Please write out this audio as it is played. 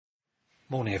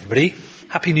Morning, everybody.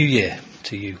 Happy New Year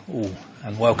to you all,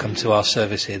 and welcome to our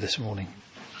service here this morning.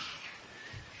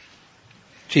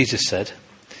 Jesus said,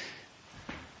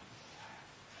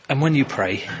 "And when you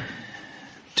pray,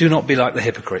 do not be like the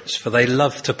hypocrites, for they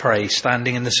love to pray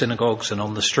standing in the synagogues and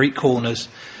on the street corners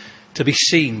to be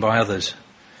seen by others.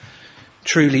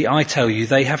 Truly, I tell you,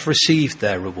 they have received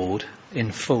their reward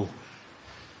in full.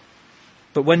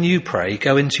 But when you pray,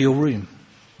 go into your room,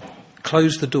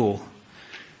 close the door,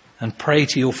 and pray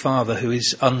to your Father who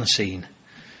is unseen.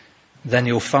 Then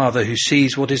your Father who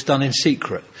sees what is done in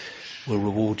secret will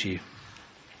reward you.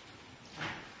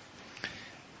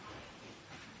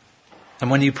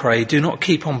 And when you pray, do not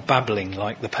keep on babbling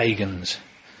like the pagans,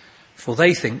 for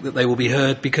they think that they will be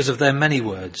heard because of their many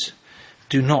words.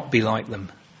 Do not be like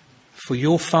them, for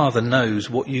your Father knows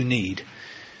what you need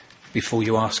before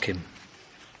you ask him."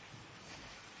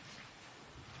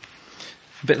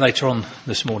 A bit later on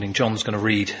this morning, John's going to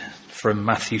read from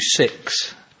Matthew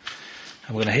 6,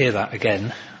 and we're going to hear that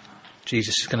again.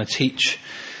 Jesus is going to teach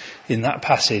in that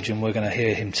passage, and we're going to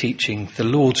hear him teaching the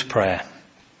Lord's Prayer.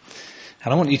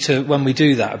 And I want you to, when we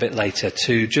do that a bit later,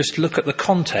 to just look at the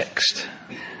context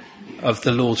of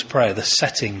the Lord's Prayer, the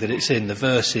setting that it's in, the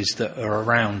verses that are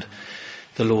around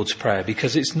the Lord's Prayer,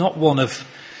 because it's not one of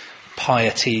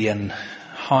piety and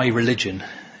high religion.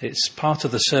 It's part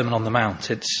of the Sermon on the Mount.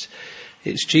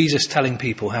 It's Jesus telling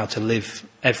people how to live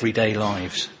everyday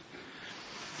lives.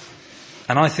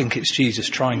 And I think it's Jesus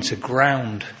trying to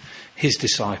ground his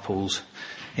disciples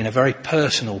in a very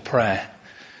personal prayer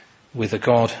with a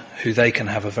God who they can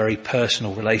have a very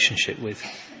personal relationship with.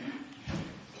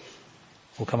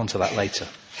 We'll come on to that later.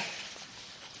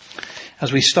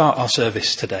 As we start our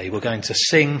service today, we're going to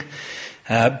sing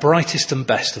Brightest and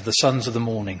Best of the Sons of the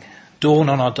Morning. Dawn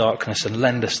on our darkness and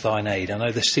lend us thine aid. I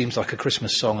know this seems like a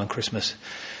Christmas song, and Christmas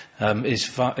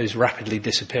is rapidly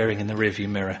disappearing in the rearview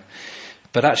mirror.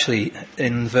 But actually,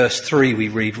 in verse 3 we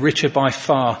read, "Richer by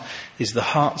far is the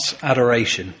heart's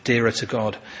adoration, dearer to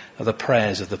God are the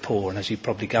prayers of the poor." And as you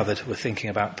probably gathered, we're thinking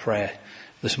about prayer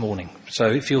this morning. So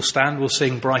if you'll stand, we'll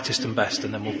sing Brightest and Best,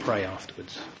 and then we'll pray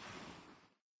afterwards.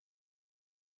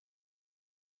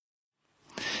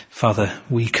 Father,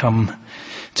 we come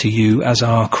to you as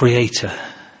our creator,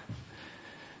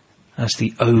 as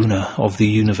the owner of the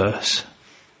universe,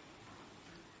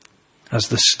 as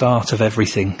the start of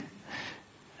everything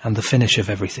and the finish of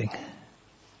everything.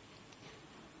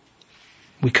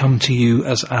 We come to you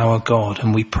as our God,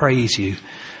 and we praise you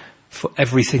for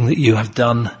everything that you have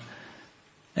done,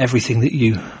 everything that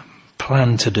you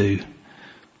plan to do,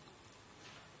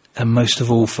 and most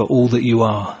of all for all that you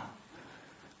are,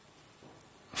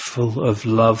 full of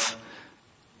love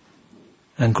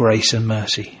and grace and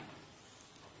mercy.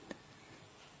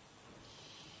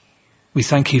 We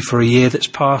thank you for a year that's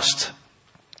passed,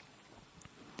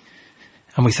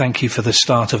 and we thank you for the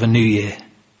start of a new year.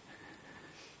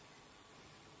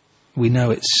 We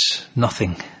know it's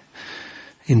nothing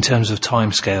in terms of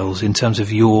timescales, in terms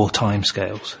of your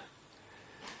timescales.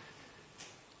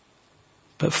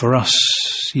 But for us,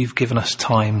 you've given us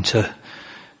time to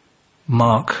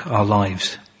mark our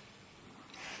lives.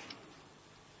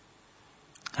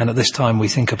 And at this time we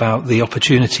think about the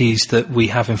opportunities that we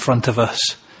have in front of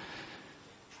us,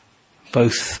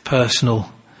 both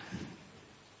personal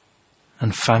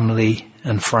and family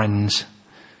and friends,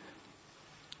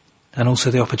 and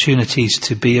also the opportunities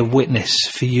to be a witness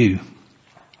for you,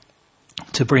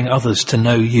 to bring others to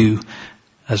know you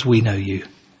as we know you.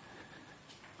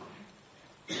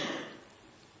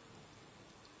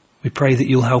 We pray that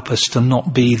you'll help us to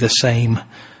not be the same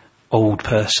old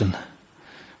person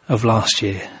of last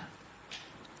year,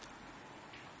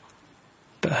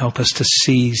 but help us to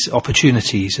seize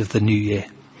opportunities of the new year.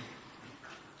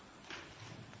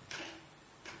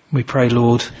 We pray,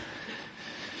 Lord,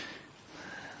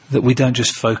 that we don't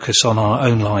just focus on our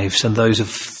own lives and those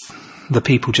of the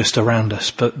people just around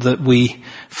us, but that we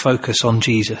focus on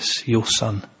Jesus, your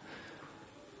Son.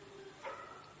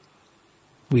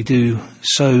 We do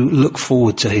so look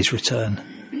forward to his return.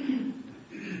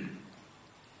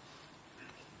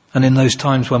 And in those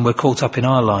times when we're caught up in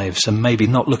our lives and maybe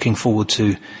not looking forward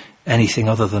to anything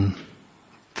other than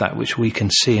that which we can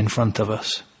see in front of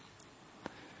us,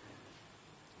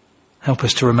 help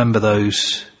us to remember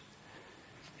those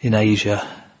in Asia,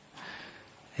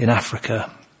 in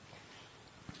Africa.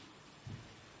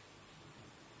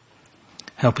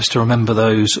 Help us to remember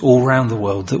those all around the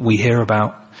world that we hear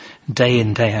about day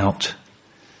in, day out,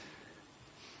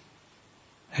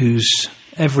 whose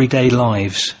everyday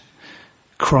lives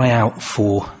cry out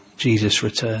for Jesus'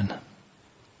 return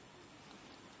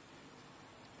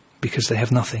because they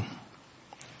have nothing.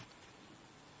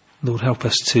 Lord, help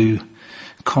us to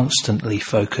constantly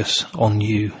focus on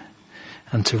you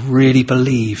and to really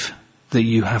believe that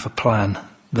you have a plan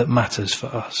that matters for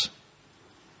us.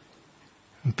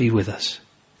 Be with us.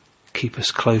 Keep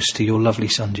us close to your lovely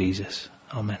Son, Jesus.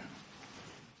 Amen.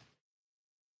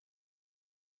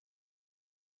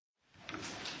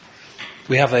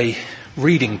 We have a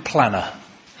reading planner,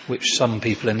 which some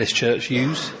people in this church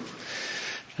use.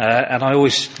 And I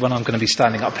always, when I'm going to be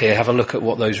standing up here, have a look at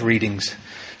what those readings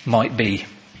might be.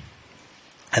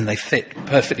 And they fit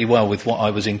perfectly well with what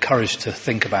I was encouraged to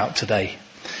think about today.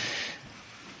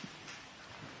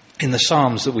 In the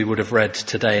Psalms that we would have read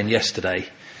today and yesterday,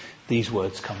 these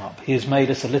words come up. He has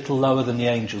made us a little lower than the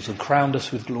angels and crowned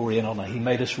us with glory and honour. He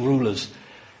made us rulers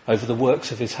over the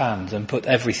works of his hands and put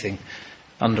everything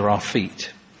under our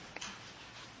feet.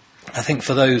 I think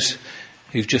for those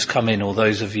who've just come in, or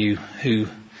those of you who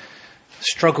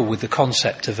struggle with the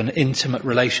concept of an intimate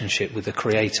relationship with the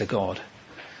Creator God,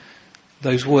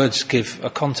 those words give a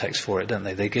context for it, don't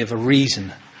they? They give a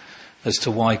reason as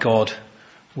to why God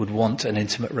would want an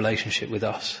intimate relationship with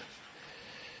us.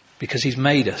 Because he's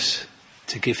made us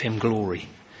to give him glory.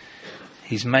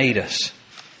 He's made us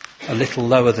a little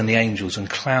lower than the angels and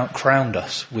crowned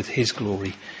us with his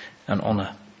glory and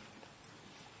honour.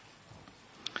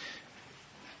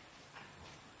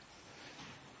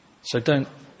 So don't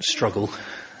struggle,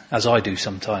 as I do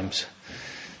sometimes,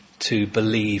 to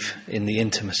believe in the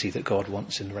intimacy that God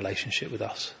wants in relationship with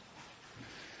us.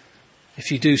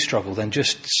 If you do struggle, then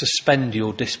just suspend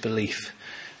your disbelief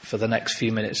for the next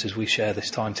few minutes as we share this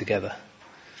time together,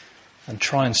 and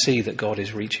try and see that God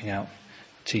is reaching out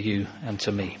to you and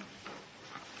to me.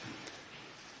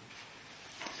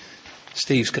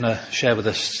 Steve's going to share with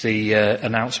us the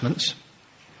announcements,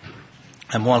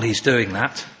 and while he's doing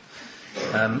that,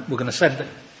 we're going to send the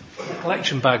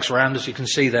collection bags around. As you can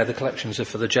see there, the collections are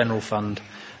for the general fund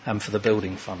and for the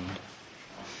building fund.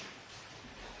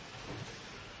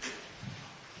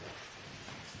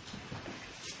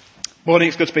 Morning,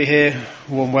 it's good to be here.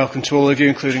 Warm welcome to all of you,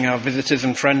 including our visitors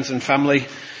and friends and family.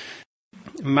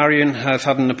 Marion has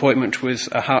had an appointment with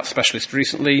a heart specialist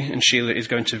recently, and Sheila is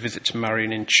going to visit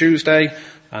Marion on Tuesday,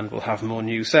 and we'll have more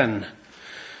news then.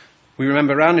 We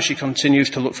remember Anne as she continues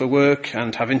to look for work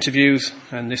and have interviews,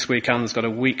 and this week Anne's got a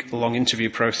week-long interview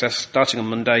process starting on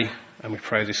Monday, and we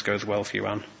pray this goes well for you,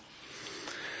 Anne.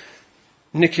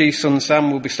 Nikki's son Sam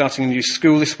will be starting a new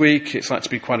school this week. It's likely to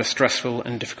be quite a stressful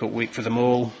and difficult week for them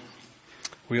all.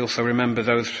 We also remember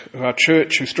those of our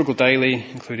church who struggle daily,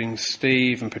 including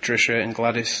Steve and Patricia and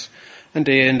Gladys and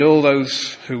Ian and all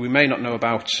those who we may not know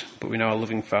about, but we know our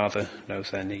loving Father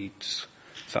knows their needs.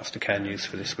 So that's the care news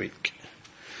for this week.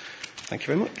 Thank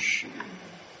you very much.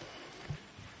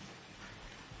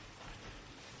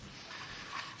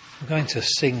 We're going to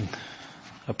sing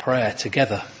a prayer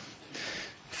together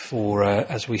for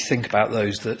as we think about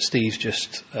those that Steve's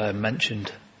just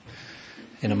mentioned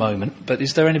in a moment. But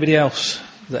is there anybody else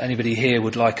that anybody here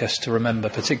would like us to remember,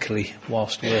 particularly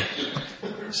whilst we're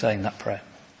saying that prayer?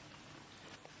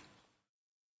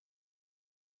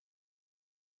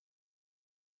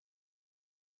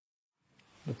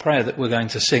 The prayer that we're going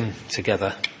to sing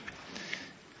together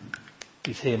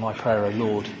is "Hear my prayer, O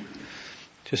Lord."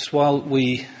 Just while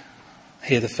we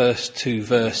hear the first two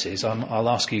verses, I'll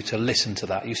ask you to listen to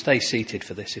that. You stay seated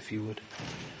for this if you would.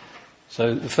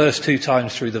 So the first two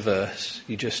times through the verse,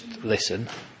 you just listen,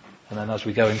 and then as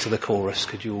we go into the chorus,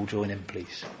 could you all join in,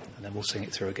 please? And then we'll sing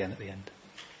it through again at the end.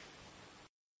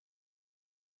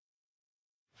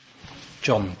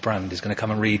 John Brand is going to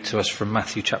come and read to us from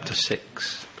Matthew chapter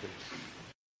 6.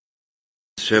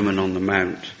 Sermon on the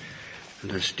Mount,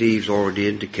 and as Steve's already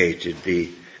indicated,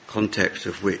 the context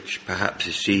of which perhaps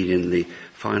is seen in the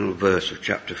final verse of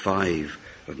chapter 5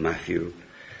 of Matthew.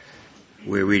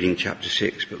 We're reading chapter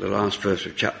 6, but the last verse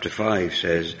of chapter 5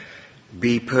 says,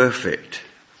 "Be perfect,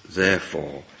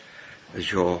 therefore,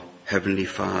 as your heavenly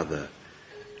Father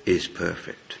is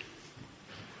perfect."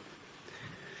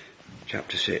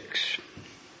 Chapter 6.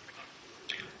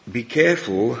 "Be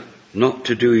careful not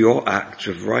to do your acts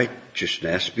of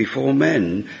righteousness before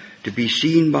men, to be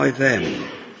seen by them.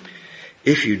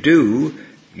 If you do,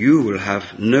 you will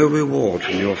have no reward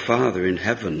from your Father in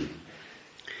heaven.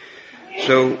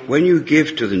 So when you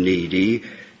give to the needy,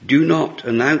 do not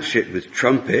announce it with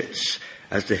trumpets,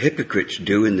 as the hypocrites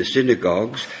do in the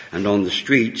synagogues and on the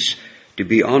streets, to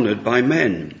be honored by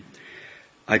men.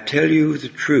 I tell you the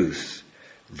truth,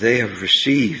 they have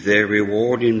received their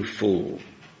reward in full.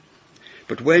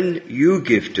 But when you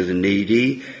give to the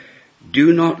needy,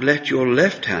 do not let your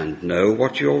left hand know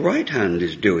what your right hand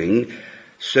is doing,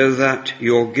 so that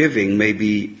your giving may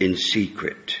be in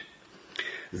secret.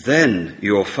 then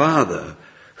your Father,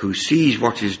 who sees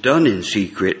what is done in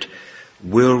secret,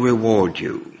 will reward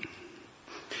you.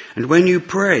 And when you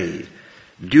pray,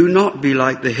 do not be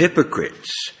like the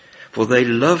hypocrites, for they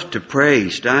love to pray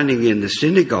standing in the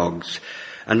synagogues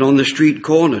and on the street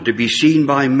corner to be seen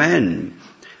by men.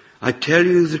 I tell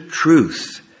you the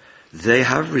truth, they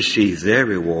have received their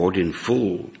reward in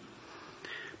full.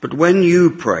 But when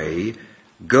you pray,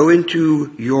 go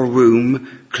into your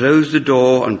room, close the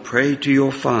door, and pray to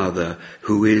your Father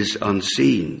who is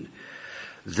unseen.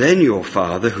 Then your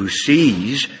Father who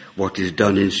sees what is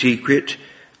done in secret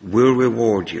will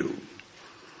reward you.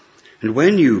 And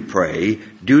when you pray,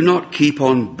 do not keep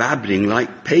on babbling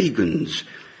like pagans,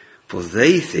 for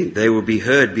they think they will be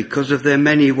heard because of their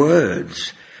many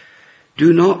words.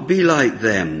 Do not be like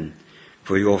them,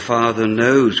 for your Father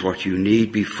knows what you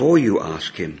need before you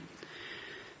ask him.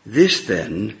 This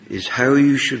then is how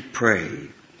you should pray.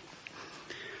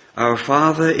 Our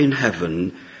Father in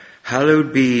heaven,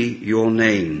 hallowed be your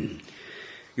name.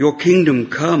 Your kingdom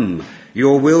come,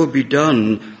 your will be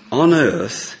done on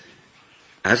earth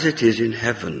as it is in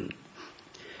heaven.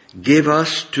 Give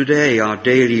us today our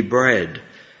daily bread.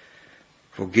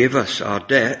 Forgive us our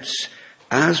debts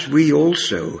as we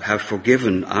also have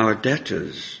forgiven our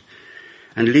debtors.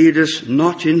 And lead us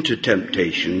not into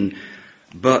temptation,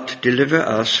 but deliver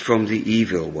us from the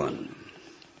evil one.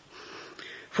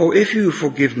 For if you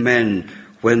forgive men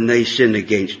when they sin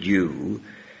against you,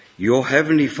 your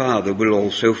heavenly Father will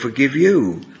also forgive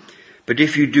you. But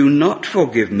if you do not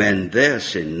forgive men their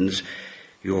sins,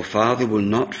 your Father will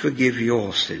not forgive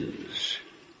your sins.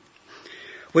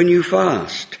 When you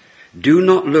fast, do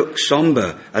not look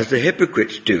somber as the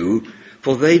hypocrites do,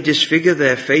 for they disfigure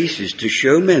their faces to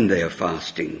show men they are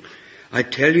fasting. I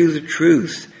tell you the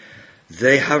truth,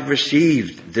 they have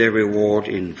received their reward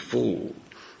in full.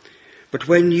 But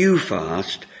when you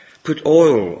fast, put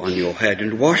oil on your head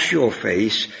and wash your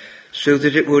face, so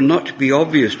that it will not be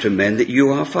obvious to men that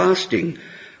you are fasting,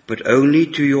 but only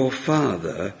to your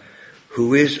Father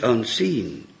who is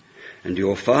unseen. And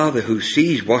your Father who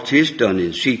sees what is done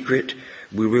in secret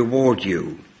will reward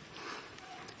you.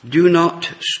 Do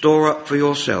not store up for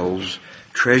yourselves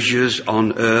treasures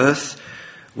on earth,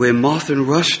 where moth and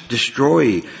rust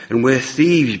destroy, and where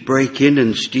thieves break in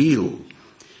and steal.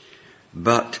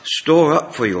 But store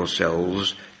up for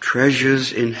yourselves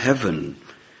treasures in heaven,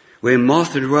 where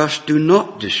moth and rust do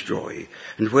not destroy,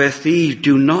 and where thieves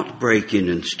do not break in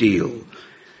and steal.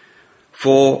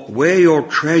 For where your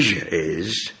treasure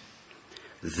is,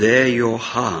 there your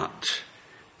heart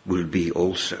will be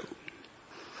also.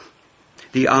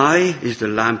 The eye is the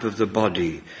lamp of the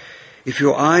body. If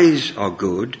your eyes are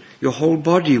good, your whole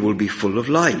body will be full of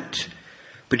light.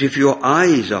 But if your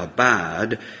eyes are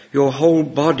bad, your whole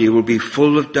body will be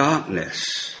full of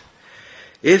darkness.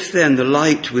 If then the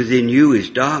light within you is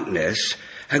darkness,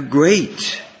 how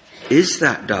great is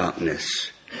that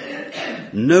darkness?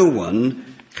 No one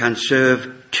can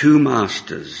serve two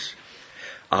masters.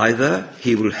 Either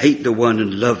he will hate the one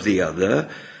and love the other,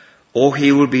 or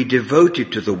he will be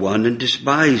devoted to the one and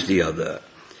despise the other.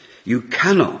 You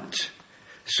cannot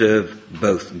serve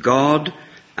both God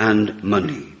and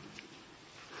money.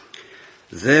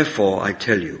 Therefore, I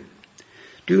tell you,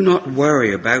 do not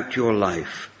worry about your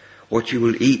life, what you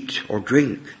will eat or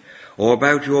drink, or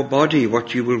about your body,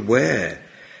 what you will wear.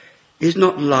 Is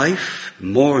not life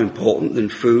more important than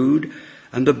food,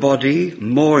 and the body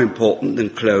more important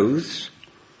than clothes?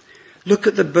 Look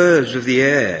at the birds of the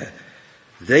air.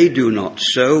 They do not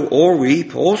sow or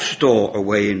reap or store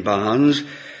away in barns,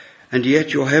 and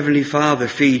yet your heavenly Father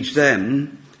feeds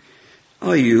them.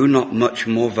 Are you not much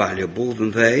more valuable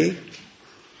than they?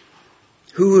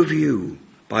 Who of you,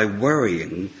 by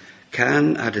worrying,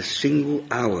 can add a single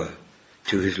hour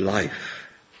to his life?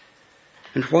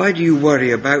 And why do you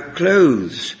worry about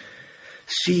clothes?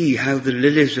 See how the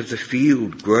lilies of the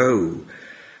field grow.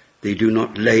 They do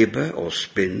not labor or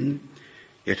spin.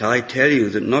 Yet I tell you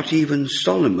that not even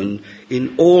Solomon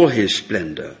in all his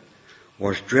splendor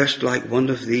was dressed like one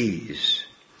of these.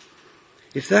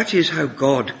 If that is how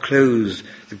God clothes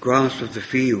the grass of the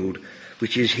field,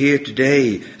 which is here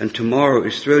today and tomorrow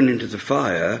is thrown into the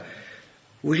fire,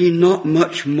 will he not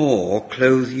much more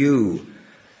clothe you,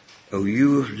 O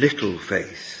you of little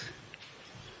faith?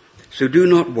 So do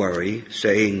not worry,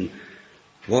 saying,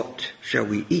 what shall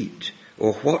we eat?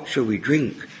 Or what shall we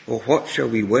drink? Or what shall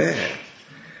we wear?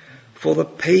 For the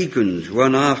pagans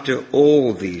run after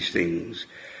all these things,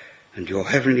 and your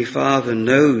heavenly Father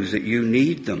knows that you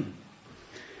need them.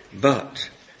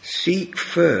 But seek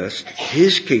first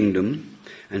his kingdom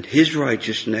and his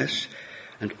righteousness,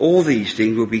 and all these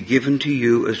things will be given to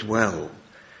you as well.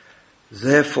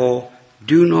 Therefore,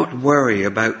 Do not worry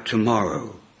about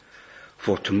tomorrow,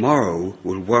 for tomorrow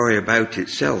will worry about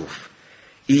itself.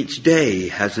 Each day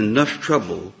has enough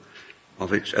trouble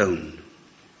of its own.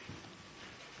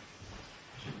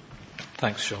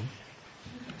 Thanks, John.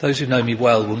 Those who know me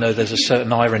well will know there's a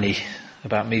certain irony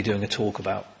about me doing a talk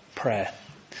about prayer.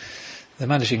 The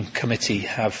managing committee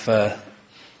have, for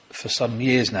some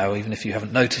years now, even if you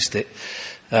haven't noticed it,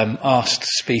 asked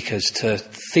speakers to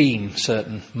theme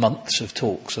certain months of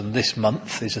talks, and this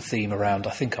month is a theme around,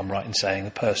 I think I'm right in saying,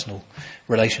 a personal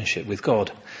relationship with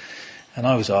God. And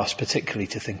I was asked particularly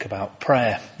to think about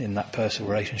prayer in that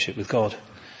personal relationship with God.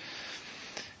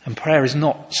 And prayer is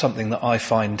not something that I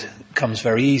find comes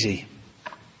very easy.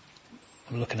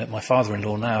 I'm looking at my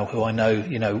father-in-law now, who I know,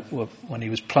 when he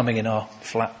was plumbing in our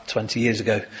flat 20 years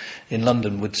ago in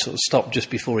London, would sort of stop just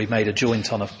before he made a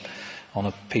joint on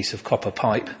a piece of copper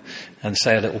pipe and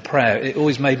say a little prayer. It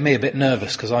always made me a bit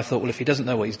nervous because I thought, well, if he doesn't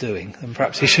know what he's doing, then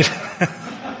perhaps he should.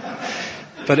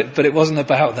 But it wasn't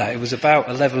about that. It was about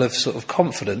a level of sort of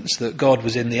confidence that God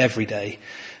was in the everyday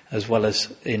as well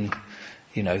as in,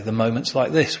 the moments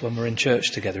like this when we're in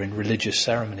church together, in religious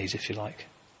ceremonies, if you like.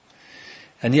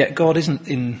 And yet God isn't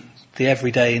in the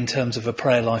everyday in terms of a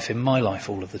prayer life in my life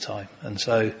all of the time. And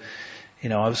so,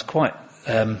 I was quite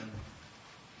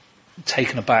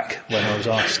taken aback when I was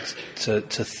asked to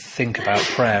think about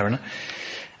prayer.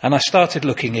 And I started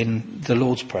looking in the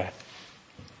Lord's Prayer.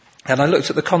 And I looked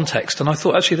at the context and I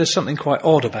thought actually there's something quite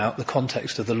odd about the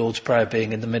context of the Lord's Prayer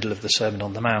being in the middle of the Sermon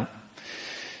on the Mount.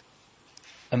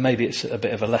 And maybe it's a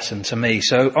bit of a lesson to me.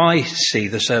 So I see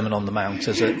the Sermon on the Mount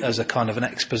as a kind of an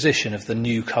exposition of the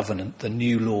new covenant, the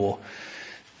new law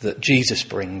that Jesus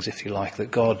brings, if you like, that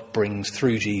God brings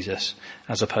through Jesus,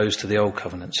 as opposed to the old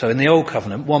covenant. So in the old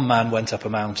covenant, one man went up a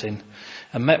mountain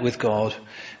and met with God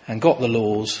and got the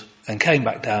laws and came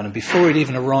back down. And before he'd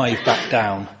even arrived back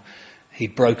down,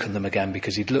 he'd broken them again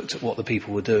because he'd looked at what the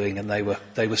people were doing and they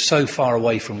were so far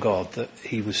away from God that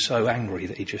he was so angry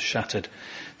that he just shattered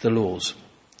the laws.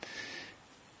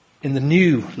 In the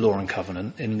new law and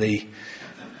covenant,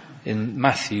 in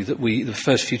Matthew, the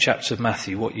first few chapters of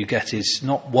Matthew, what you get is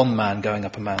not one man going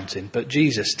up a mountain, but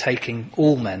Jesus taking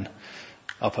all men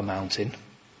up a mountain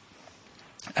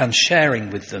and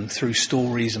sharing with them through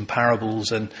stories and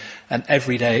parables and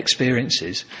everyday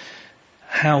experiences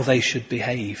how they should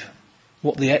behave,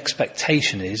 what the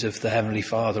expectation is of the Heavenly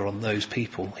Father on those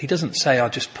people. He doesn't say, I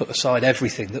just put aside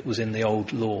everything that was in the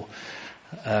old law,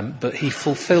 but he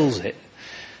fulfills it.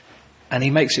 And he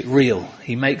makes it real.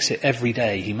 He makes it every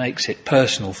day. He makes it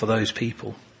personal for those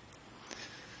people.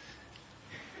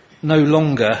 No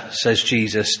longer, says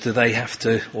Jesus, do they have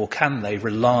to, or can they,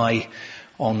 rely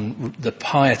on the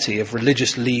piety of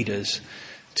religious leaders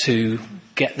to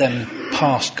get them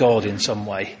past God in some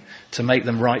way, to make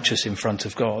them righteous in front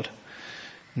of God.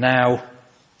 Now,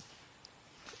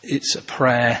 it's a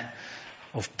prayer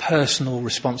of personal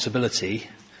responsibility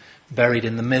buried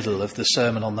in the middle of the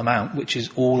Sermon on the Mount, which is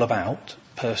all about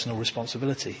personal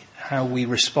responsibility, how we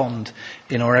respond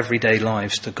in our everyday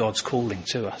lives to God's calling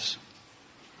to us.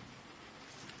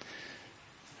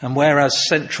 And whereas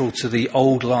central to the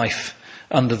old life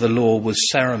under the law was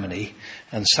ceremony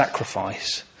and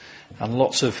sacrifice and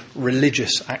lots of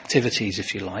religious activities,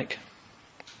 if you like,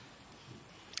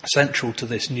 central to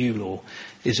this new law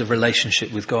is a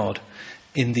relationship with God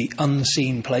in the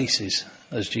unseen places,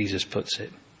 as Jesus puts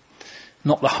it.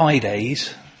 Not the high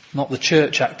days, not the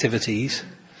church activities,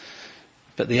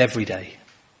 but the everyday.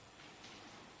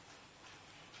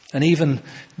 And even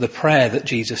the prayer that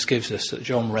Jesus gives us, that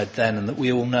John read then, and that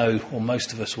we all know, or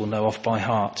most of us will know off by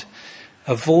heart,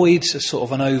 avoids a sort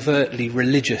of an overtly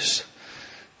religious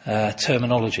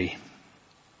terminology.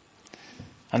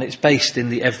 And it's based in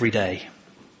the everyday.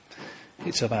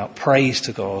 It's about praise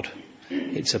to God.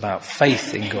 It's about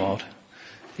faith in God.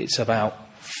 It's about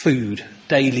food,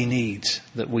 daily needs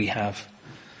that we have.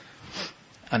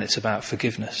 And it's about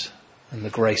forgiveness and the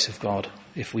grace of God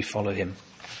if we follow him.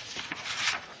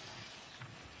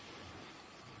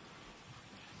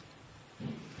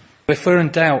 If we're in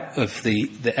doubt of the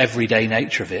everyday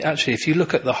nature of it, actually, if you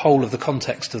look at the whole of the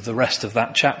context of the rest of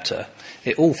that chapter,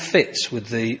 it all fits with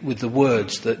the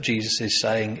words that Jesus is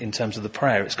saying in terms of the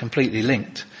prayer. It's completely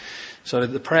linked. So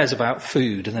the prayer's about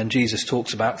food, and then Jesus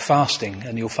talks about fasting,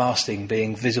 and your fasting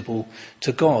being visible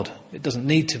to God. It doesn't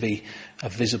need to be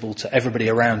visible to everybody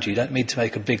around you. You don't need to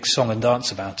make a big song and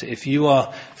dance about it. If you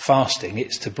are fasting,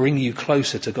 it's to bring you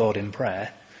closer to God in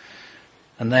prayer,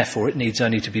 and therefore it needs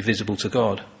only to be visible to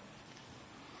God.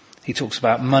 He talks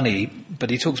about money,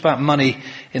 but he talks about money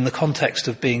in the context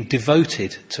of being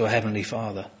devoted to a Heavenly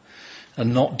Father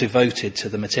and not devoted to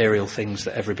the material things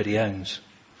that everybody owns.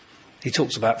 He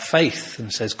talks about faith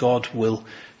and says God will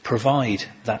provide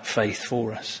that faith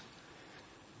for us.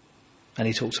 And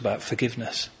he talks about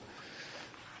forgiveness.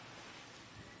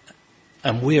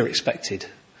 And we're expected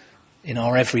in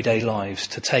our everyday lives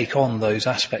to take on those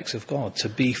aspects of God, to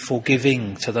be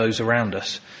forgiving to those around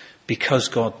us because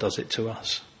God does it to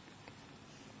us.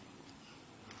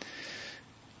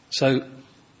 So,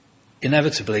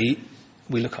 inevitably,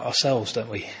 we look at ourselves, don't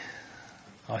we?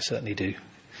 I certainly do.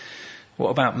 What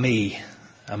about me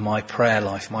and my prayer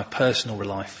life, my personal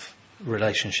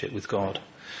relationship with God?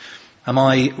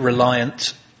 Are you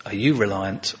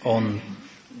reliant on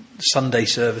Sunday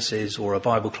services or a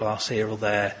Bible class here or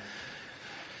there,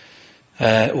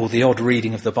 or the odd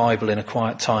reading of the Bible in a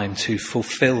quiet time to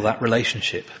fulfill that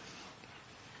relationship?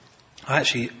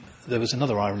 There was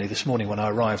another irony this morning when I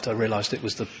arrived. I realised it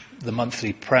was the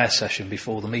monthly prayer session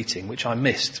before the meeting, which I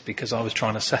missed because I was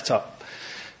trying to set up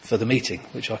for the meeting,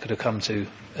 which I could have come to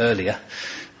earlier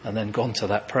and then gone to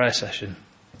that prayer session.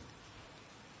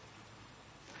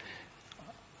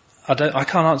 I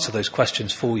can't answer those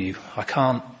questions for you. I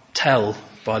can't tell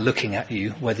by looking at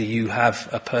you whether you have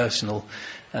a personal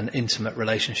and intimate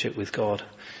relationship with God.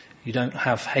 You don't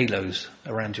have halos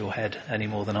around your head any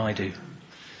more than I do.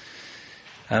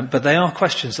 But they are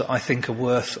questions that I think are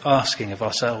worth asking of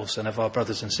ourselves and of our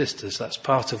brothers and sisters. That's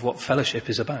part of what fellowship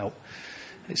is about.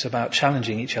 It's about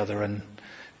challenging each other and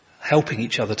helping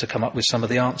each other to come up with some of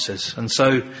the answers. And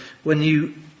so when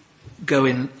you go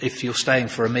in, if you're staying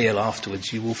for a meal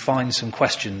afterwards, you will find some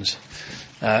questions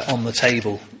on the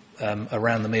table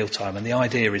around the mealtime. And the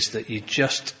idea is that you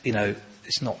just,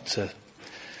 it's not to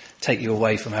take you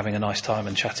away from having a nice time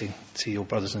and chatting to your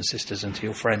brothers and sisters and to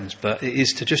your friends, but it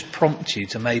is to just prompt you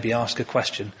to maybe ask a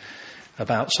question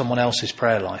about someone else's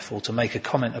prayer life, or to make a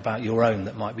comment about your own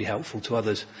that might be helpful to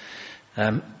others.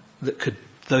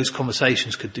 Those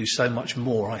conversations could do so much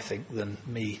more, I think, than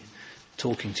me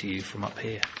talking to you from up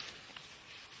here.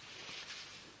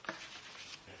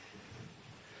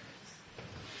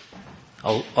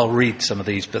 I'll read some of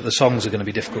these, but the songs are going to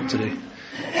be difficult to do.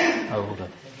 Oh, hold on.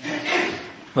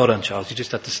 Well done, Charles. You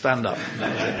just had to stand up.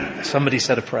 Somebody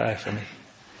said a prayer for me.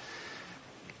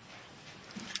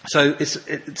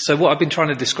 So what I've been trying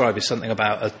to describe is something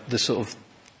about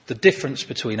the difference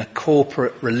between a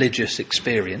corporate religious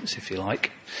experience, if you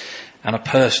like, and a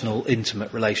personal,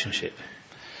 intimate relationship.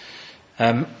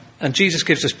 And Jesus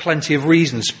gives us plenty of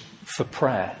reasons for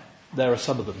prayer. There are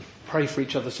some of them. Pray for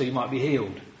each other so you might be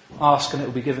healed. Ask and it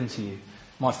will be given to you.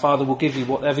 My Father will give you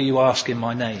whatever you ask in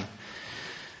my name.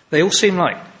 They all seem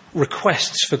like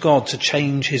requests for God to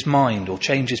change his mind or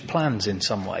change his plans in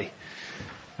some way.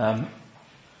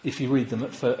 If you read them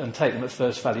and take them at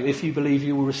first value, if you believe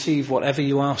you will receive whatever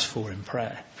you ask for in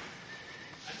prayer.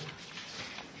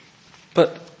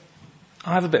 But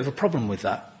I have a bit of a problem with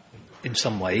that in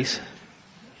some ways.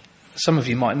 Some of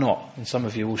you might not, and some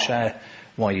of you will share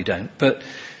why you don't. But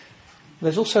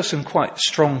there's also some quite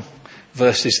strong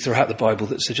verses throughout the Bible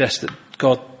that suggest that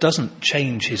God doesn't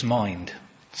change his mind.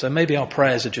 So maybe our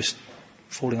prayers are just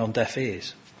falling on deaf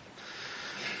ears.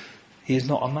 He is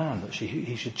not a man that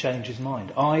he should change his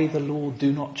mind. I, the Lord,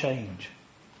 do not change.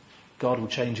 God will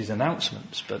change his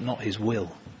announcements, but not his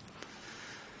will.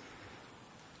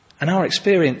 And our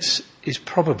experience is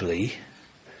probably,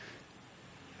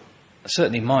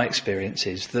 certainly my experience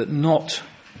is, that not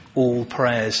all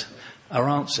prayers are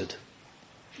answered.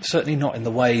 Certainly not in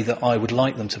the way that I would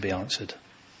like them to be answered.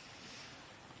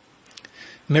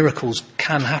 Miracles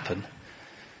can happen,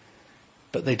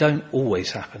 but they don't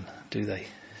always happen, do they?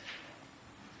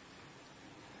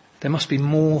 There must be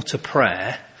more to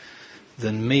prayer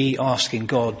than me asking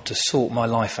God to sort my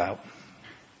life out,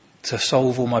 to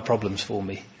solve all my problems for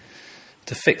me,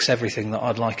 to fix everything that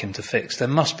I'd like him to fix. There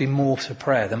must be more to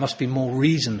prayer. There must be more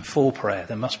reason for prayer.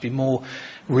 There must be more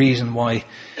reason why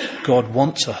God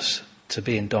wants us to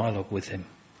be in dialogue with him.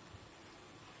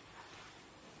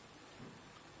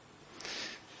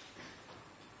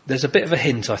 There's a bit of a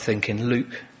hint, I think, in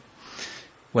Luke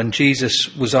when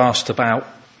Jesus was asked about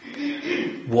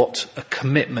what a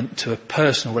commitment to a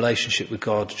personal relationship with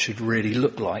God should really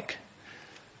look like.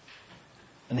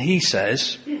 And he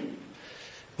says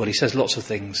lots of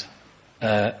things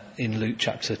in Luke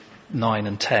chapter 9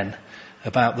 and 10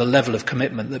 about the level of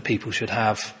commitment that people should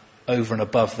have over and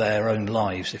above their own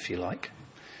lives, if you like.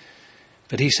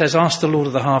 But he says, ask the Lord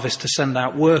of the harvest to send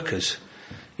out workers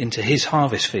into his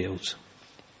harvest fields.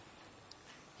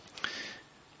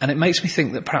 And it makes me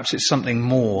think that perhaps it's something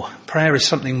more. Prayer is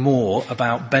something more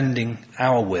about bending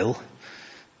our will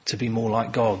to be more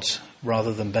like God's,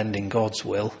 rather than bending God's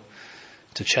will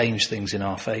to change things in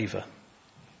our favour.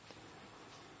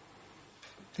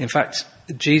 In fact,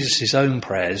 Jesus' own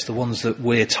prayers, the ones that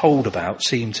we're told about,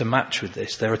 seem to match with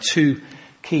this. There are two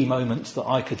key moments that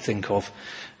I could think of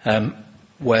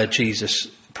where Jesus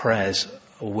prays,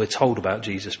 or we're told about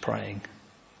Jesus praying.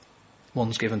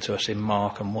 One's given to us in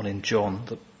Mark and one in John.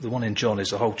 The one in John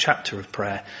is a whole chapter of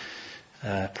prayer.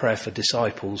 Prayer for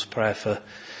disciples, prayer for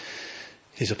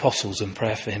his apostles, and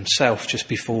prayer for himself just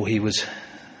before he was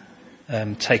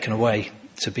taken away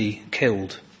to be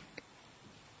killed.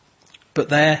 But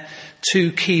they're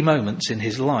two key moments in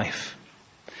his life.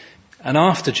 And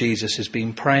after Jesus has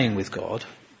been praying with God,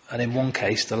 and in one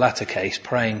case, the latter case,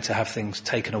 praying to have things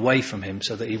taken away from him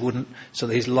so that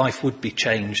his life would be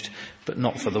changed, but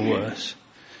not for the worse.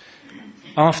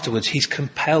 Afterwards, he's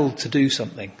compelled to do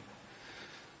something.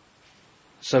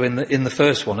 So in the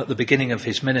first one, at the beginning of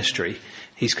his ministry,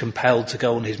 he's compelled to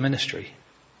go on his ministry.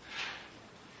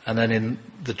 And then in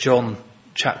the John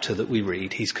chapter that we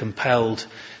read, he's compelled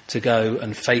to go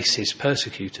and face his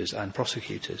persecutors and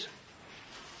prosecutors.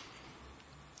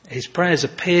 His prayers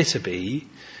appear to be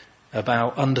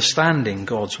about understanding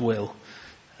God's will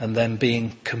and then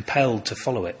being compelled to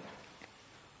follow it.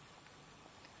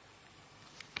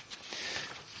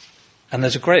 And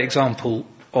there's a great example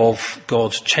of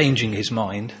God changing his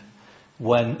mind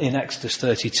when in Exodus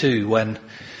 32, when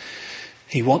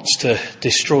he wants to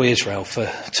destroy Israel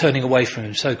for turning away from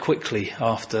him so quickly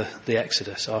after the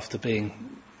Exodus, after being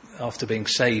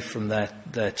saved from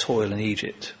their toil in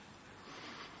Egypt.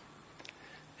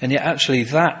 And yet actually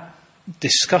that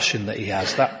discussion that he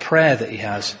has, that prayer that he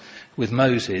has with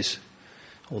Moses,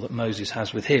 or that Moses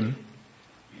has with him,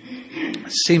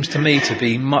 seems to me to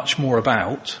be much more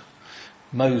about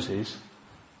Moses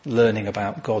learning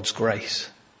about God's grace.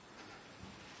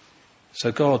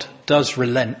 So God does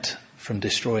relent from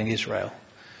destroying Israel,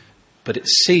 but it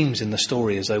seems in the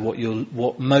story as though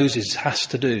what Moses has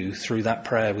to do through that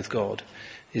prayer with God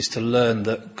is to learn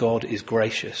that God is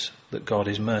gracious, that God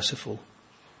is merciful.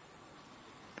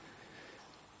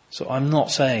 So I'm not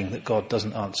saying that God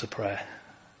doesn't answer prayer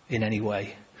in any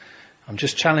way. I'm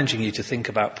just challenging you to think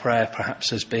about prayer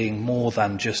perhaps as being more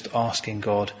than just asking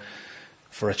God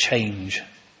for a change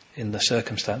in the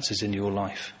circumstances in your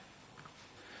life.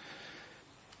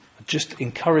 I just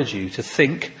encourage you to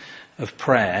think of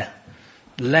prayer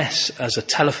less as a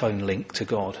telephone link to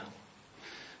God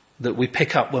that we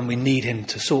pick up when we need him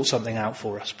to sort something out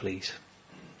for us, please.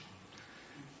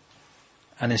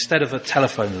 And instead of a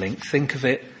telephone link, think of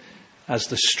it as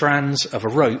the strands of a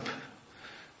rope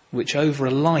which over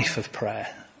a life of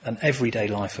prayer, an everyday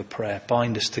life of prayer,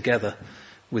 bind us together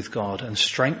with God and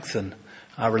strengthen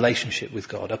our relationship with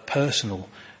God, a personal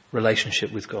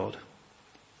relationship with God.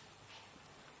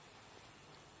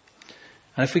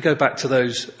 And if we go back to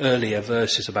those earlier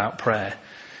verses about prayer,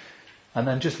 and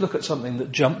then just look at something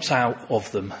that jumps out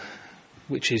of them,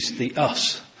 which is the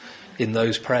us in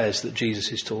those prayers that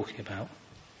Jesus is talking about.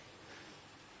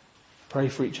 Pray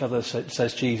for each other,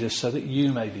 says Jesus, so that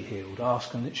you may be healed.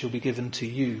 Ask and it shall be given to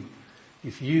you.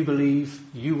 If you believe,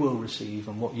 you will receive,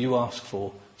 and what you ask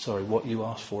for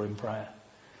in prayer.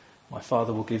 My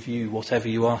Father will give you whatever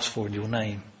you ask for in your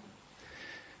name.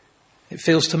 It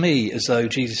feels to me as though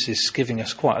Jesus is giving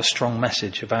us quite a strong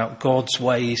message about God's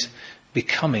ways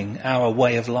becoming our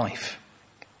way of life.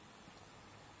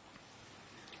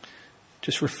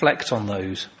 Just reflect on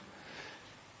those.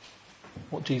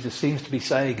 What Jesus seems to be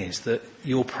saying is that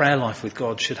your prayer life with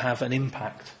God should have an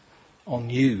impact on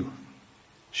you,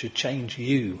 should change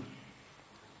you,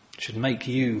 should make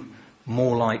you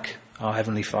more like our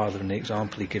Heavenly Father and the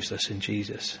example he gives us in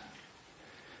Jesus.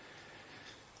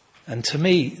 And to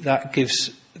me, that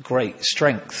gives great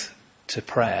strength to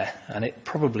prayer, and it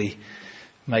probably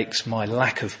makes my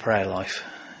lack of prayer life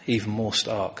even more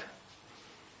stark.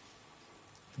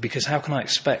 Because how can I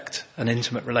expect an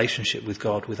intimate relationship with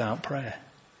God without prayer?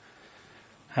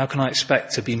 How can I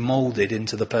expect to be moulded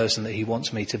into the person that he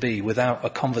wants me to be without a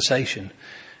conversation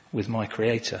with my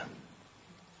Creator?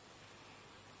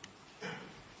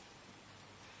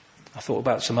 I thought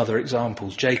about some other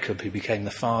examples. Jacob, who became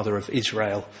the father of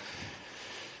Israel,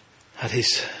 had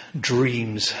his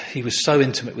dreams. He was so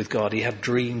intimate with God. He had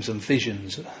dreams and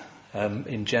visions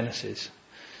in Genesis.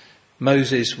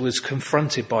 Moses was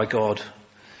confronted by God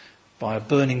by a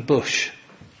burning bush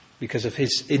because of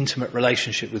his intimate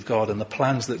relationship with God and the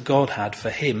plans that God had for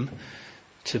him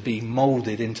to be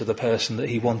moulded into the person that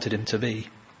he wanted him to be.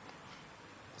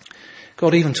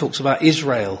 God even talks about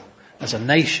Israel as a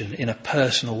nation in a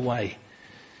personal way.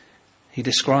 He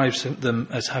describes them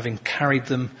as having carried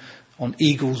them on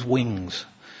eagle's wings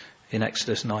in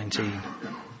Exodus 19.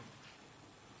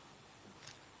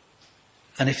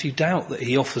 And if you doubt that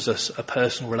he offers us a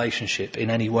personal relationship in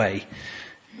any way,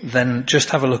 then just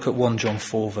have a look at 1 John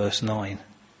 4 verse 9,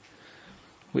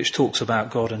 which talks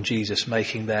about God and Jesus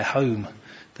making their home,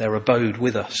 their abode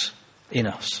with us, in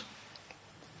us.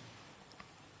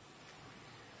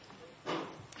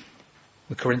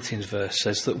 The Corinthians verse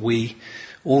says that we,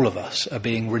 all of us, are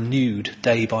being renewed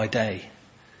day by day.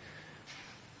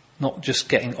 Not just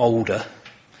getting older,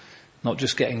 not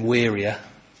just getting wearier,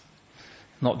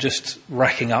 not just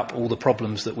racking up all the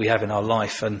problems that we have in our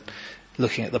life and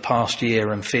looking at the past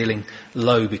year and feeling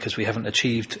low because we haven't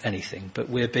achieved anything, but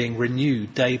we're being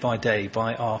renewed day by day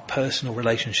by our personal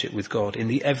relationship with God in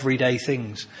the everyday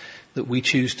things that we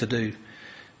choose to do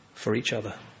for each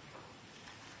other.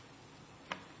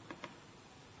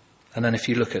 And then if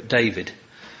you look at David,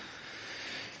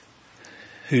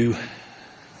 who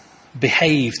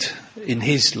behaved in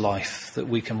his life that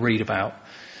we can read about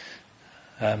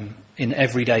in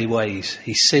everyday ways.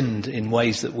 He sinned in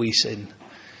ways that we sin.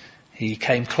 He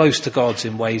came close to God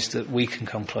in ways that we can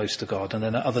come close to God. And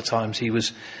then at other times he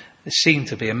was seen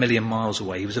to be a million miles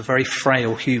away. He was a very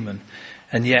frail human.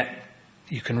 And yet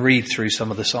you can read through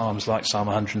some of the Psalms like Psalm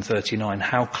 139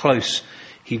 how close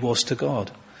he was to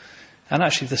God. And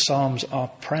actually the Psalms are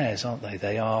prayers, aren't they?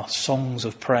 They are songs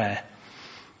of prayer.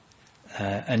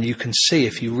 And you can see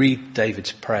if you read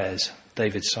David's prayers,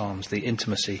 David's Psalms, the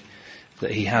intimacy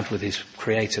that he had with his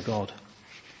Creator God.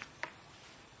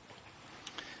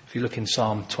 If you look in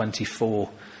Psalm 27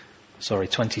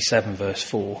 verse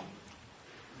 4,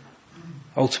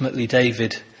 ultimately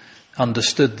David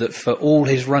understood that for all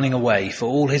his running away, for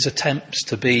all his attempts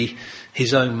to be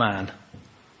his own man,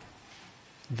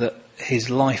 that his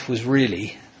life was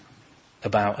really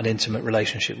about an intimate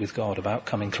relationship with God, about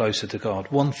coming closer to God.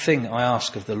 One thing I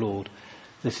ask of the Lord,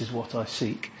 this is what I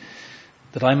seek,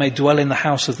 that I may dwell in the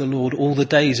house of the Lord all the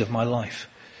days of my life,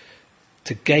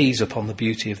 to gaze upon the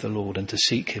beauty of the Lord and to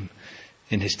seek him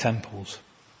in his temples.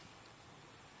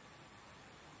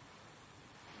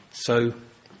 So,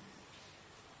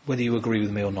 whether you agree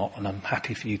with me or not, and I'm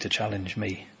happy for you to challenge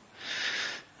me,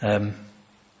 for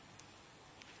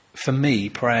me,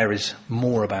 prayer is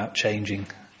more about changing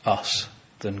us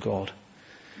than God.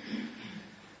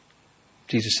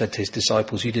 Jesus said to his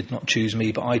disciples, "You did not choose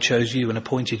me, but I chose you and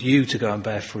appointed you to go and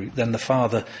bear fruit. Then the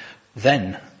Father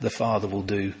will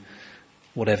do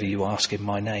whatever you ask in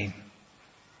my name."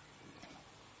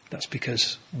 That's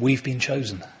because we've been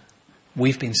chosen.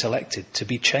 We've been selected to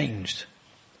be changed.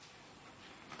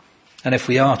 And if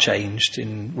we are changed,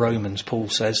 in Romans, Paul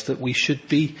says that we should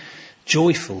be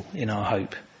joyful in our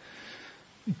hope.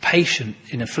 Patient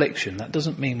in affliction. That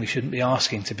doesn't mean we shouldn't be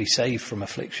asking to be saved from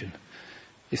affliction,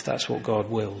 if that's what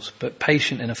God wills. But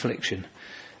patient in affliction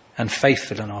and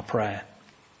faithful in our prayer.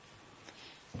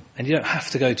 And you don't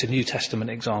have to go to New Testament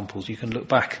examples. You can look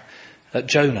back at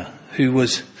Jonah, who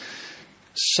was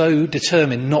so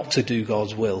determined not to do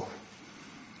God's will,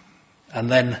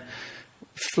 and then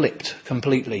flipped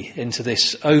completely into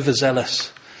this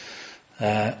overzealous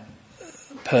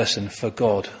person for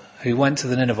God, who went to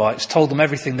the Ninevites, told them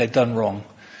everything they'd done wrong,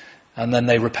 and then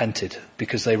they repented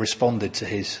because they responded to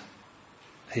his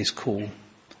call.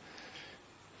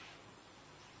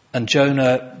 And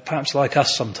Jonah, perhaps like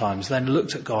us sometimes, then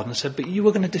looked at God and said, "But you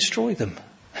were going to destroy them.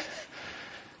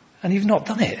 And you've not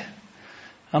done it.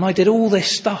 And I did all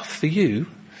this stuff for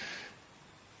you.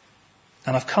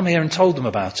 And I've come here and told them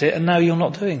about it, and now you're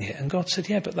not doing it." And God said,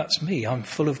 "Yeah, but that's me. I'm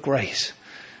full of grace.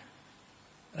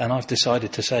 And I've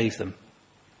decided to save them."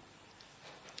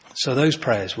 So those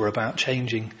prayers were about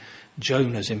changing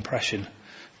Jonah's impression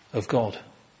of God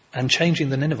and changing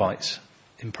the Ninevites'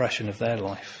 impression of their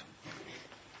life.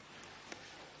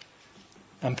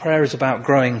 And prayer is about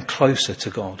growing closer to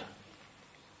God.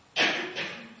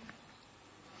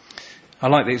 I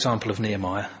like the example of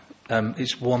Nehemiah.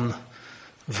 It's one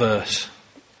verse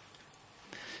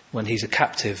when he's a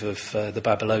captive of the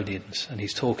Babylonians, and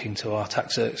he's talking to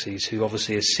Artaxerxes, who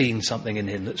obviously has seen something in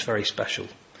him that's very special.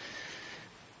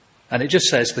 And it just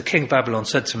says, "The king of Babylon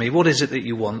said to me, 'What is it that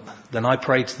you want?' Then I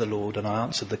prayed to the Lord and I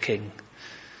answered the king."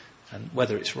 And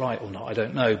whether it's right or not, I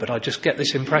don't know, but I just get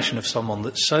this impression of someone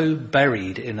that's so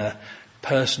buried in a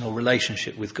personal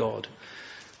relationship with God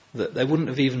that there wouldn't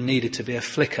have even needed to be a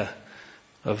flicker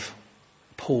of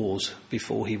pause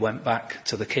before he went back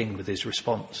to the king with his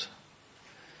response.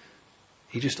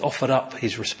 He just offered up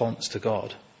his response to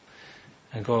God,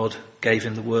 and God gave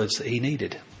him the words that he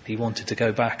needed. He wanted to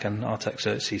go back, and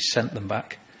Artaxerxes sent them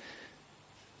back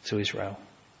to Israel.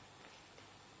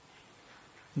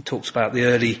 It talks about the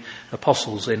early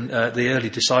apostles, the early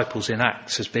disciples in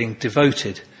Acts as being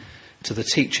devoted to the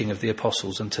teaching of the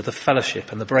apostles and to the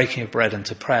fellowship and the breaking of bread and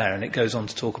to prayer. And it goes on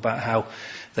to talk about how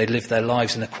they lived their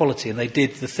lives in equality and they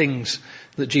did the things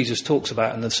that Jesus talks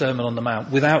about in the Sermon on the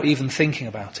Mount without even thinking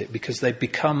about it, because they'd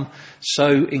become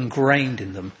so ingrained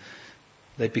in them.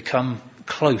 They'd become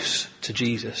close to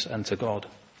Jesus and to God.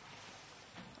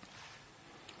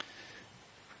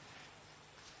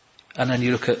 And then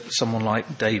you look at someone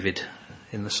like David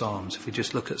in the Psalms. If we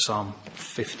just look at Psalm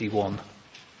 51.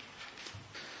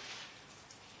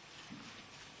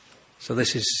 So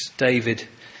this is David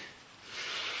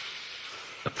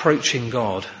approaching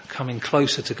God, coming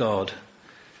closer to God,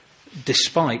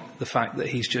 despite the fact that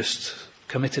he's just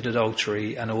committed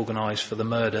adultery and organised for the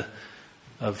murder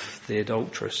of the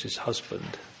adulteress, his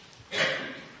husband.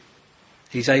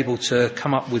 He's able to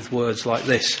come up with words like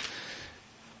this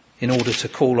in order to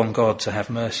call on God to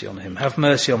have mercy on him. Have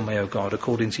mercy on me, O God,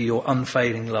 according to your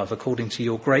unfailing love, according to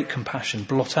your great compassion.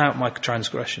 Blot out my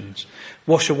transgressions.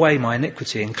 Wash away my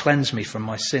iniquity and cleanse me from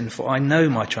my sin. For I know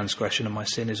my transgression and my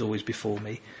sin is always before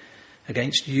me.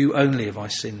 Against you only have I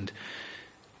sinned.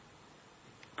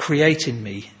 Create in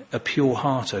me a pure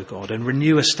heart, O God, and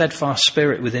renew a steadfast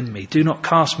spirit within me. Do not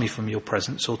cast me from your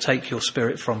presence or take your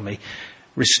spirit from me.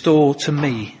 Restore to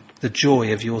me the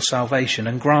joy of your salvation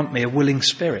and grant me a willing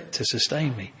spirit to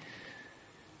sustain me.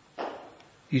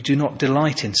 You do not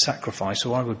delight in sacrifice,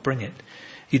 or I would bring it.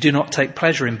 You do not take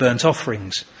pleasure in burnt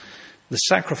offerings. The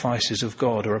sacrifices of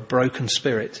God are a broken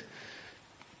spirit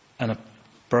and a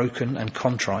broken and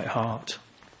contrite heart.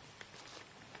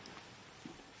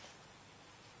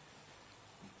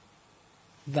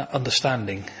 That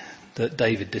understanding that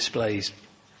David displays,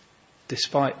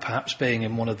 despite perhaps being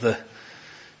in one of the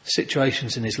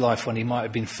situations in his life when he might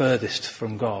have been furthest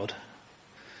from God,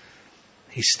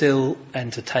 he still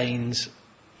entertains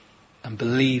and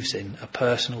believes in a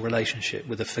personal relationship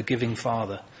with a forgiving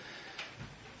Father.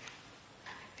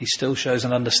 He still shows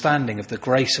an understanding of the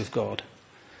grace of God,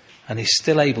 and he's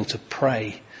still able to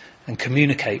pray and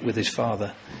communicate with his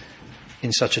Father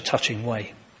in such a touching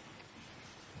way.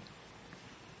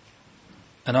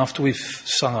 And after we've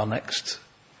sung our next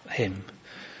hymn,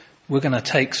 we're going to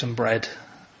take some bread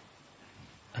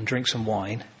and drink some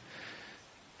wine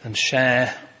and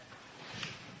share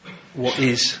what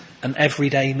is an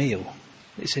everyday meal.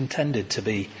 It's intended to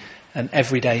be an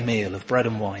everyday meal of bread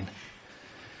and wine,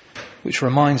 which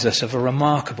reminds us of a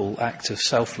remarkable act of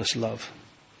selfless love.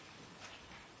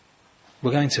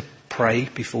 We're going to pray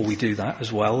before we do that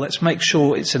as well. Let's make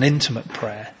sure it's an intimate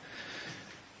prayer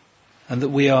and that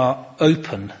we are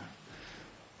open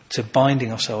to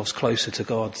binding ourselves closer to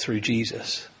God through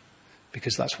Jesus,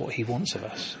 because that's what he wants of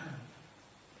us.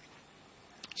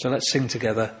 So let's sing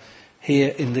together here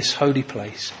in this holy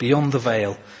place, beyond the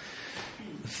veil.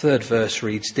 The third verse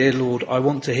reads, Dear Lord, I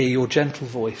want to hear your gentle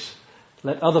voice.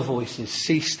 Let other voices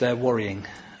cease their worrying,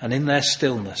 and in their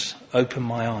stillness open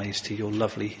my eyes to your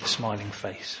lovely smiling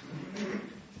face.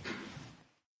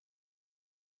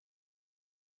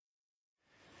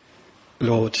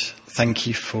 Lord, thank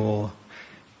you for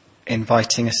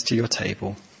inviting us to your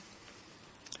table.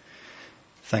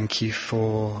 Thank you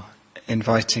for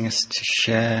inviting us to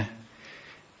share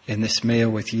in this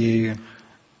meal with you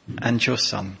and your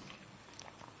Son.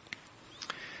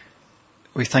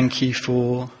 We thank you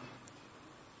for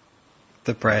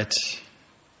the bread,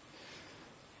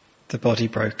 the body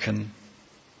broken,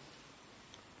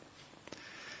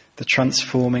 the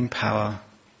transforming power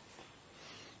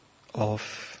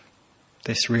of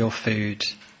this real food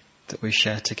that we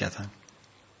share together.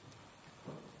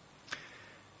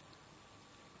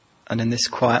 And in this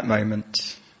quiet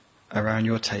moment around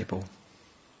your table,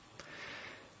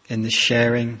 in this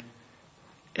sharing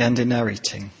and in our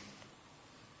eating,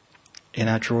 in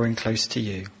our drawing close to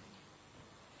you,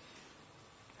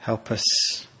 help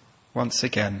us once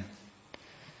again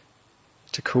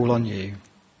to call on you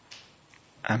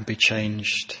and be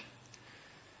changed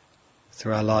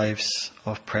through our lives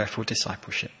of prayerful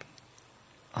discipleship.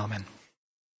 Amen.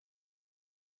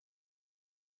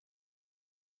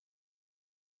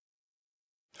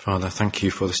 Father, thank you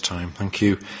for this time. Thank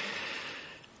you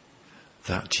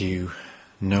that you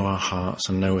know our hearts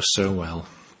and know us so well.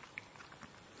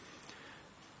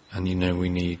 And you know we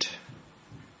need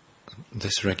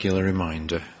this regular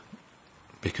reminder,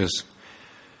 because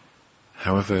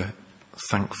however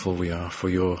thankful we are for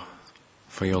your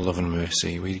love and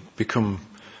mercy, we become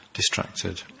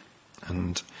distracted.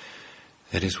 And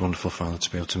it is wonderful, Father,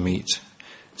 to be able to meet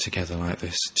together like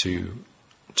this, to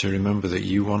remember that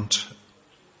you want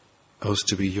us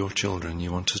to be your children.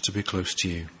 You want us to be close to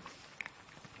you.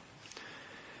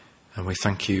 And we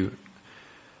thank you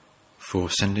for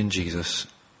sending Jesus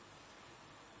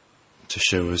to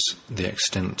show us the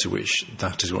extent to which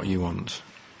that is what you want.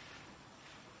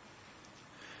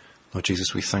 Lord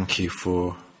Jesus, we thank you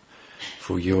for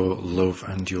your love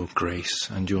and your grace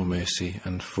and your mercy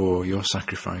and for your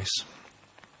sacrifice.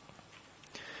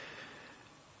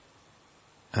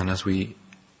 And as we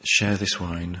share this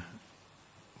wine,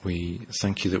 we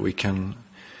thank you that we can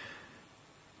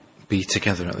be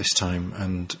together at this time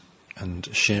and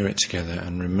share it together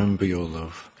and remember your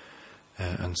love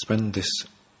and spend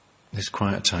this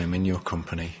quiet time in your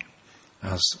company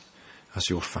as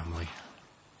your family.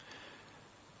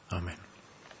 Amen.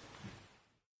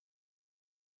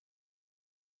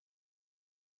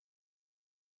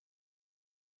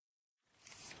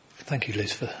 Thank you,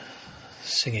 Liz, for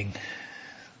singing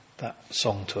that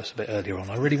song to us a bit earlier on.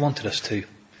 I really wanted us to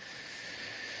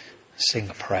sing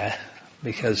a prayer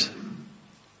because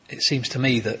it seems to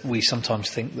me that we sometimes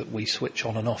think that we switch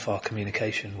on and off our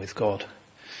communication with God.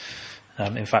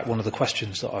 In fact, one of the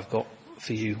questions that I've got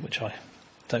for you, which I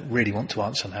don't really want to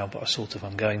answer now, but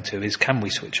I'm going to, is can we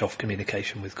switch off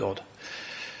communication with God?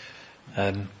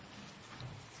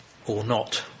 Or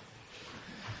not?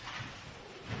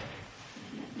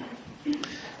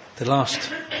 The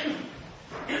last...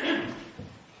 I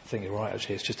think you're right,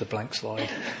 actually, it's just a blank slide.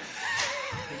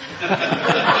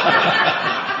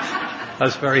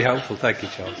 That's very helpful, thank you,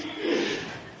 Charles.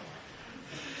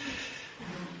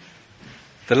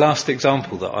 The last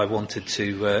example that I wanted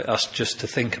to us just to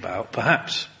think about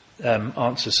perhaps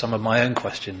answers some of my own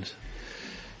questions,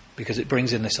 because it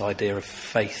brings in this idea of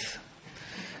faith.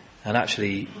 And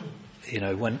actually,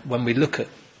 when we look at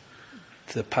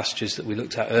the passages that we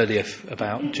looked at earlier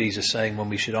about Jesus saying when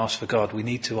we should ask for God, we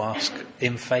need to ask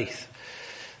in faith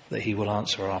that he will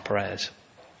answer our prayers.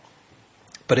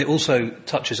 But it also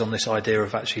touches on this idea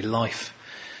of actually life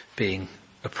being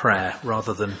a prayer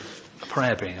rather than a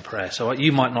prayer being a prayer. So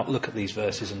you might not look at these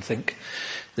verses and think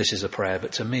this is a prayer,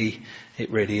 but to me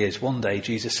it really is. One day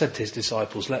Jesus said to his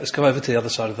disciples, let us go over to the other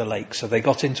side of the lake. So they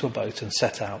got into a boat and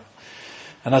set out.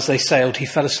 And as they sailed, he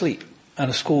fell asleep. And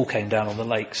a squall came down on the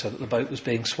lake so that the boat was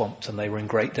being swamped and they were in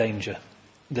great danger.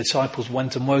 The disciples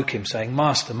went and woke him saying,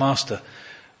 Master, Master,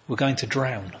 we're going to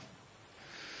drown.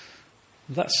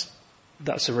 That's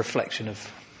a reflection of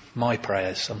my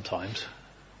prayers sometimes.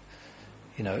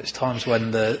 It's times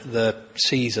when the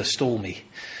seas are stormy,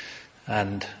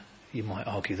 and you might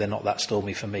argue they're not that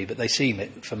stormy for me, but they seem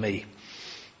it for me.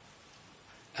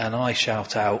 And I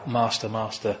shout out, Master,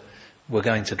 Master, we're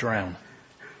going to drown.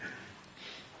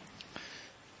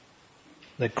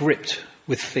 They're gripped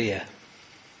with fear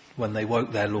when they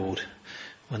woke their Lord,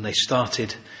 when they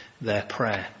started their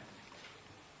prayer.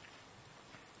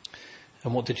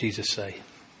 And what did Jesus say?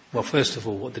 Well, first of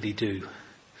all, what did he do?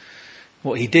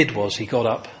 What he did was he got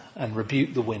up and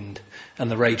rebuked the wind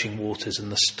and the raging waters,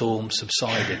 and the storm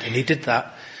subsided. And he did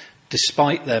that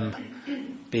despite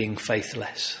them being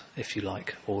faithless, if you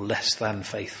like, or less than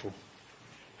faithful.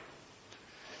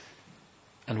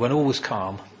 And when all was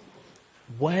calm,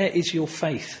 where is your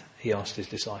faith? He asked his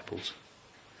disciples.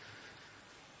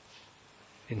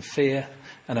 In fear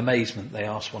and amazement, they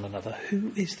asked one another,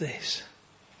 who is this?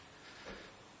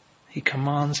 He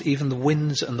commands even the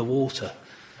winds and the water,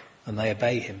 and they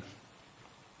obey him.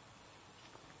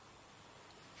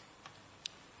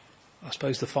 I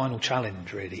suppose the final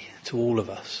challenge, really, to all of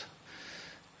us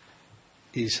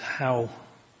is how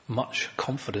much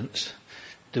confidence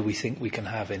do we think we can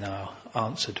have in our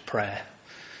answered prayer,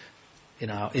 in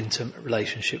our intimate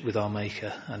relationship with our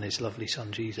Maker and his lovely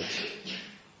Son, Jesus?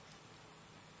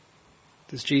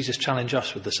 Does Jesus challenge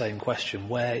us with the same question?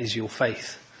 Where is your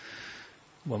faith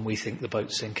when we think the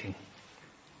boat's sinking?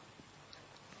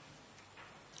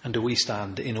 And do we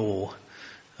stand in awe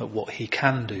at what he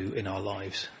can do in our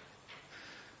lives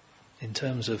in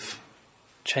terms of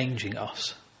changing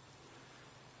us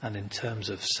and in terms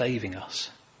of saving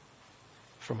us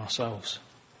from ourselves?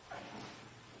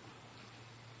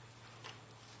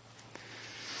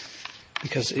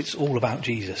 Because it's all about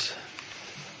Jesus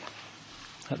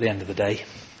at the end of the day.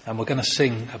 And we're going to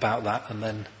sing about that, and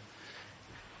then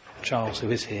Charles, who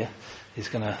is here, is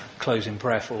going to close in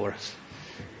prayer for us.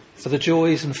 For the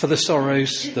joys and for the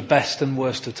sorrows, the best and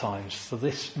worst of times, for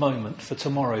this moment, for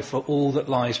tomorrow, for all that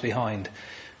lies behind,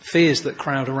 fears that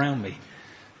crowd around me,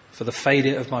 for the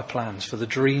failure of my plans, for the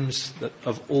dreams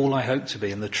of all I hope to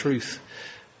be and the truth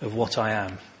of what I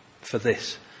am. For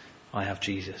this, I have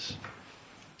Jesus.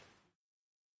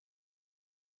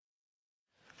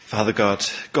 Father God,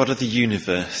 God of the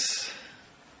universe,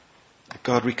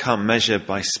 God we can't measure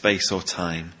by space or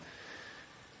time.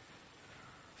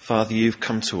 Father, you've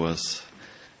come to us,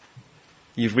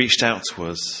 you've reached out to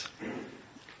us,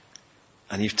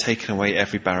 and you've taken away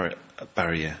every a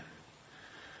barrier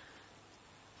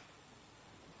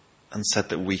and said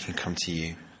that we can come to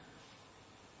you.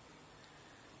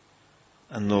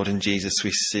 And Lord, in Jesus,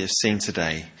 we have seen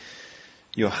today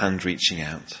your hand reaching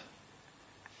out.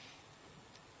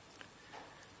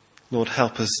 Lord,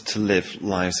 help us to live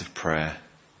lives of prayer.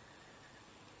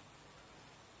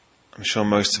 I'm sure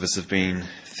most of us have been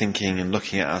thinking and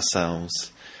looking at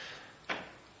ourselves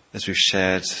as we've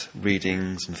shared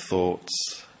readings and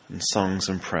thoughts and songs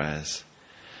and prayers.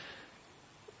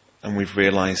 And we've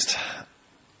realised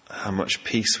how much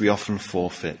peace we often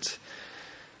forfeit,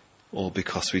 all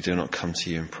because we do not come to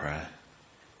you in prayer.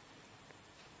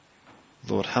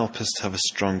 Lord, help us to have a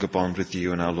stronger bond with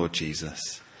you and our Lord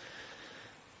Jesus,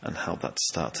 and help that to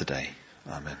start today.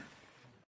 Amen.